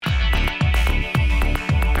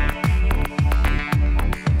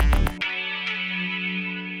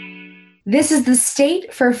This is the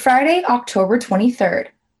State for Friday, October 23rd,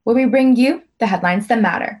 where we bring you the headlines that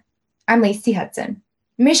matter. I'm Lacey Hudson.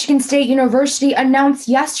 Michigan State University announced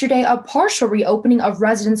yesterday a partial reopening of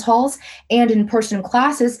residence halls and in-person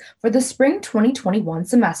classes for the spring 2021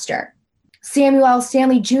 semester. Samuel L.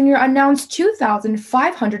 Stanley Jr. announced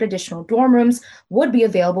 2,500 additional dorm rooms would be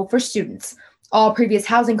available for students. All previous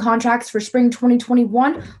housing contracts for spring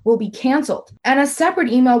 2021 will be canceled, and a separate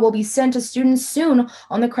email will be sent to students soon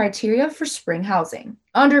on the criteria for spring housing.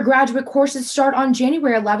 Undergraduate courses start on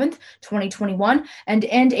January 11th, 2021 and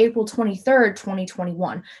end April 23rd,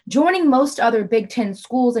 2021, joining most other Big Ten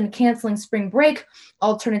schools in canceling spring break.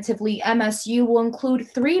 Alternatively, MSU will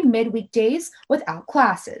include 3 midweek days without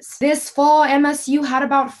classes. This fall, MSU had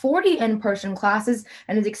about 40 in-person classes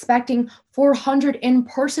and is expecting 400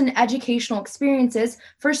 in-person educational experiences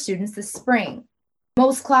for students this spring.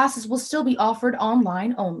 Most classes will still be offered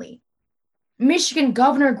online only. Michigan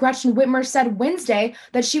Governor Gretchen Whitmer said Wednesday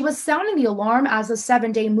that she was sounding the alarm as a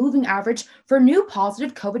 7-day moving average for new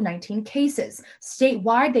positive COVID-19 cases.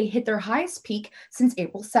 Statewide, they hit their highest peak since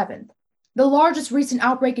April 7th. The largest recent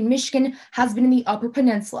outbreak in Michigan has been in the Upper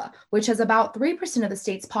Peninsula, which has about 3% of the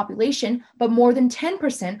state's population, but more than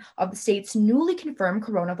 10% of the state's newly confirmed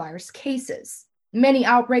coronavirus cases. Many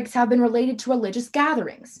outbreaks have been related to religious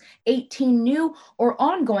gatherings. 18 new or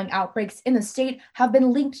ongoing outbreaks in the state have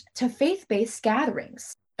been linked to faith-based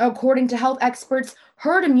gatherings. According to health experts,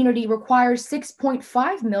 herd immunity requires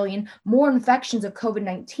 6.5 million more infections of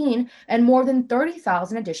COVID-19 and more than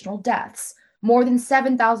 30,000 additional deaths. More than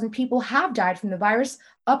 7,000 people have died from the virus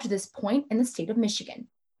up to this point in the state of Michigan.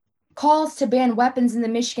 Calls to ban weapons in the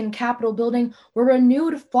Michigan Capitol building were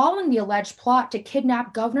renewed following the alleged plot to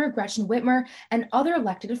kidnap Governor Gretchen Whitmer and other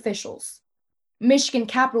elected officials. Michigan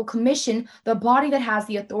Capitol Commission, the body that has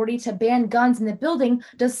the authority to ban guns in the building,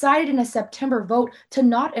 decided in a September vote to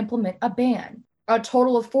not implement a ban. A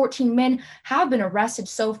total of 14 men have been arrested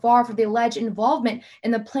so far for the alleged involvement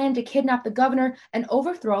in the plan to kidnap the governor and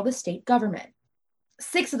overthrow the state government.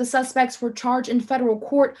 6 of the suspects were charged in federal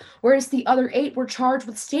court, whereas the other 8 were charged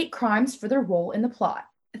with state crimes for their role in the plot.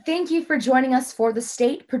 Thank you for joining us for The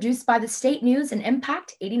State, produced by the State News and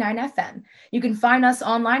Impact 89 FM. You can find us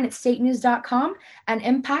online at statenews.com and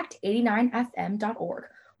impact89fm.org.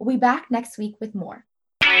 We'll be back next week with more.